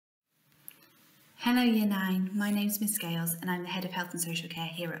Hello Year 9, my name's Miss Scales and I'm the Head of Health and Social Care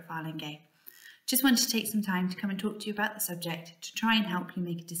here at Farlingay. Just wanted to take some time to come and talk to you about the subject to try and help you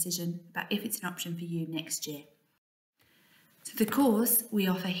make a decision about if it's an option for you next year. So the course we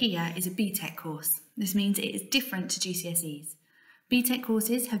offer here is a BTEC course. This means it is different to GCSEs. BTEC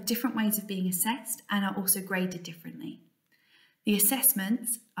courses have different ways of being assessed and are also graded differently. The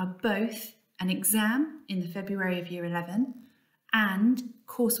assessments are both an exam in the February of Year 11 and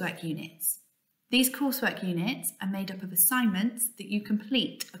coursework units. These coursework units are made up of assignments that you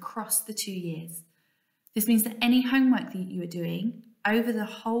complete across the 2 years. This means that any homework that you are doing over the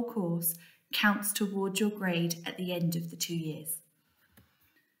whole course counts towards your grade at the end of the 2 years.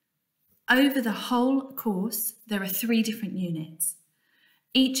 Over the whole course, there are 3 different units.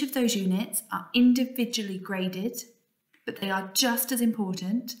 Each of those units are individually graded, but they are just as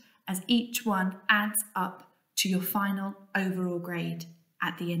important as each one adds up to your final overall grade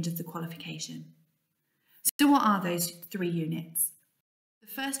at the end of the qualification. So what are those 3 units? The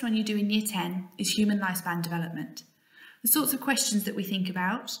first one you do in Year 10 is human lifespan development. The sorts of questions that we think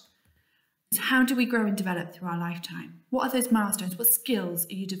about is how do we grow and develop through our lifetime? What are those milestones? What skills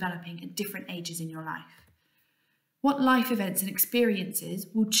are you developing at different ages in your life? What life events and experiences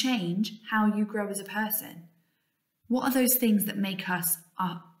will change how you grow as a person? What are those things that make us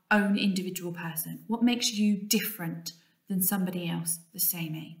our own individual person? What makes you different than somebody else the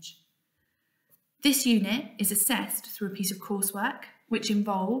same age? This unit is assessed through a piece of coursework, which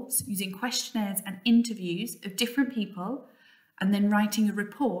involves using questionnaires and interviews of different people and then writing a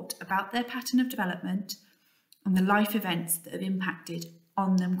report about their pattern of development and the life events that have impacted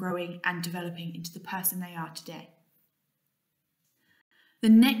on them growing and developing into the person they are today. The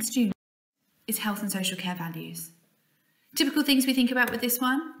next unit is health and social care values. Typical things we think about with this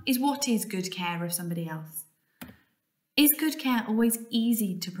one is what is good care of somebody else? Is good care always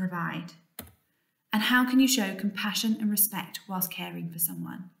easy to provide? And how can you show compassion and respect whilst caring for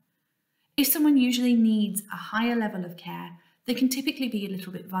someone? If someone usually needs a higher level of care, they can typically be a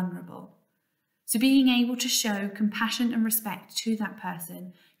little bit vulnerable. So being able to show compassion and respect to that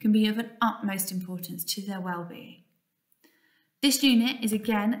person can be of an utmost importance to their well-being. This unit is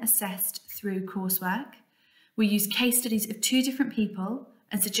again assessed through coursework. We use case studies of 2 different people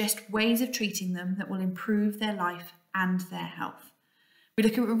and suggest ways of treating them that will improve their life and their health. We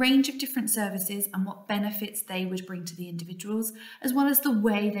look at a range of different services and what benefits they would bring to the individuals, as well as the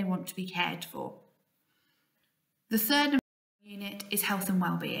way they want to be cared for. The third unit is health and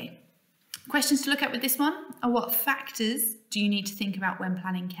well-being. Questions to look at with this one are what factors do you need to think about when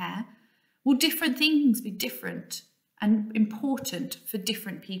planning care? Will different things be different and important for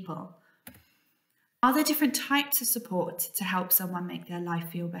different people? Are there different types of support to help someone make their life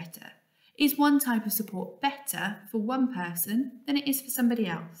feel better? Is one type of support better for one person than it is for somebody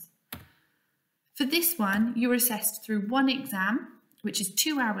else? For this one, you're assessed through one exam, which is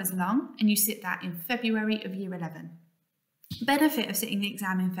 2 hours long, and you sit that in February of Year 11. The benefit of sitting the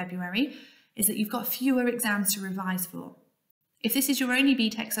exam in February is that you've got fewer exams to revise for. If this is your only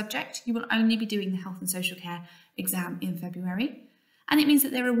BTEC subject, you will only be doing the health and social care exam in February, and it means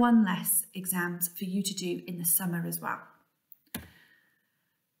that there are 1 less exams for you to do in the summer as well.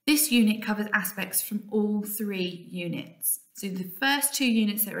 This unit covers aspects from all 3 units. So the first 2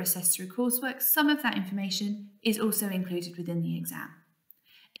 units that are assessed through coursework, some of that information is also included within the exam.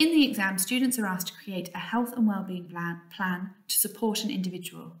 In the exam, students are asked to create a health and wellbeing plan to support an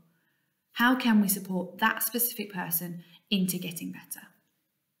individual. How can we support that specific person into getting better?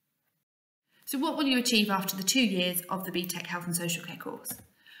 So what will you achieve after the 2 years of the BTEC Health and Social Care course?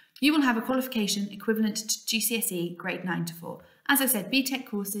 You will have a qualification equivalent to GCSE grade 9 to 4. As I said, BTEC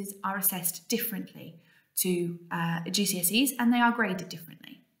courses are assessed differently to GCSEs and they are graded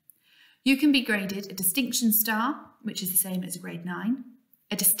differently. You can be graded a distinction star, which is the same as a grade 9,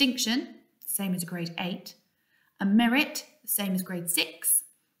 a distinction, the same as a grade 8, a merit, the same as grade 6,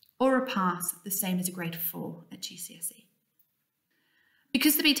 or a pass, the same as a grade 4 at GCSE.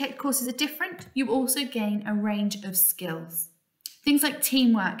 Because the BTEC courses are different, you also gain a range of skills. Things like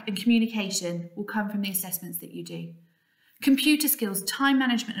teamwork and communication will come from the assessments that you do. Computer skills, time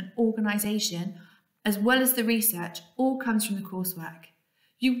management and organisation, as well as the research, all comes from the coursework.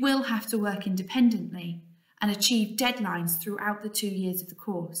 You will have to work independently and achieve deadlines throughout the 2 years of the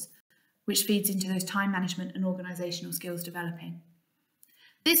course, which feeds into those time management and organisational skills developing.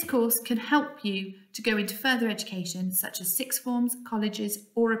 This course can help you to go into further education such as sixth forms, colleges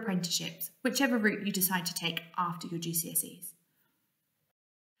or apprenticeships, whichever route you decide to take after your GCSEs.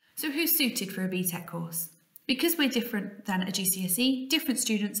 So who's suited for a BTEC course? Because we're different than a GCSE, different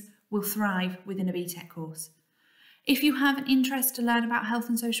students will thrive within a BTEC course. If you have an interest to learn about health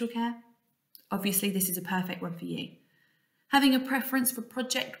and social care, obviously this is a perfect one for you. Having a preference for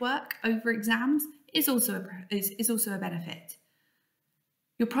project work over exams is also a benefit.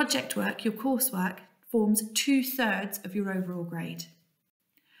 Your project work, your coursework, forms 2/3 of your overall grade.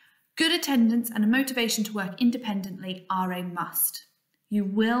 Good attendance and a motivation to work independently are a must. You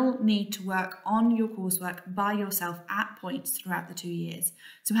will need to work on your coursework by yourself at points throughout the 2 years,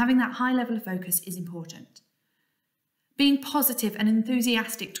 so having that high level of focus is important. Being positive and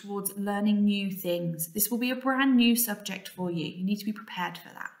enthusiastic towards learning new things. This will be a brand new subject for you. You need to be prepared for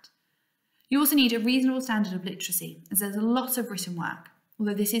that. You also need a reasonable standard of literacy, as there's a lot of written work,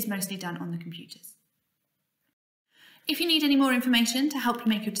 although this is mostly done on the computers. If you need any more information to help you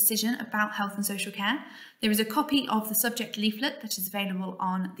make your decision about health and social care, there is a copy of the subject leaflet that is available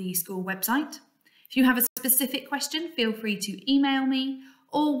on the school website. If you have a specific question, feel free to email me,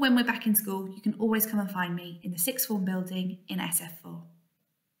 or when we're back in school, you can always come and find me in the sixth form building in SF4.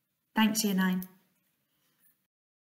 Thanks, Year 9.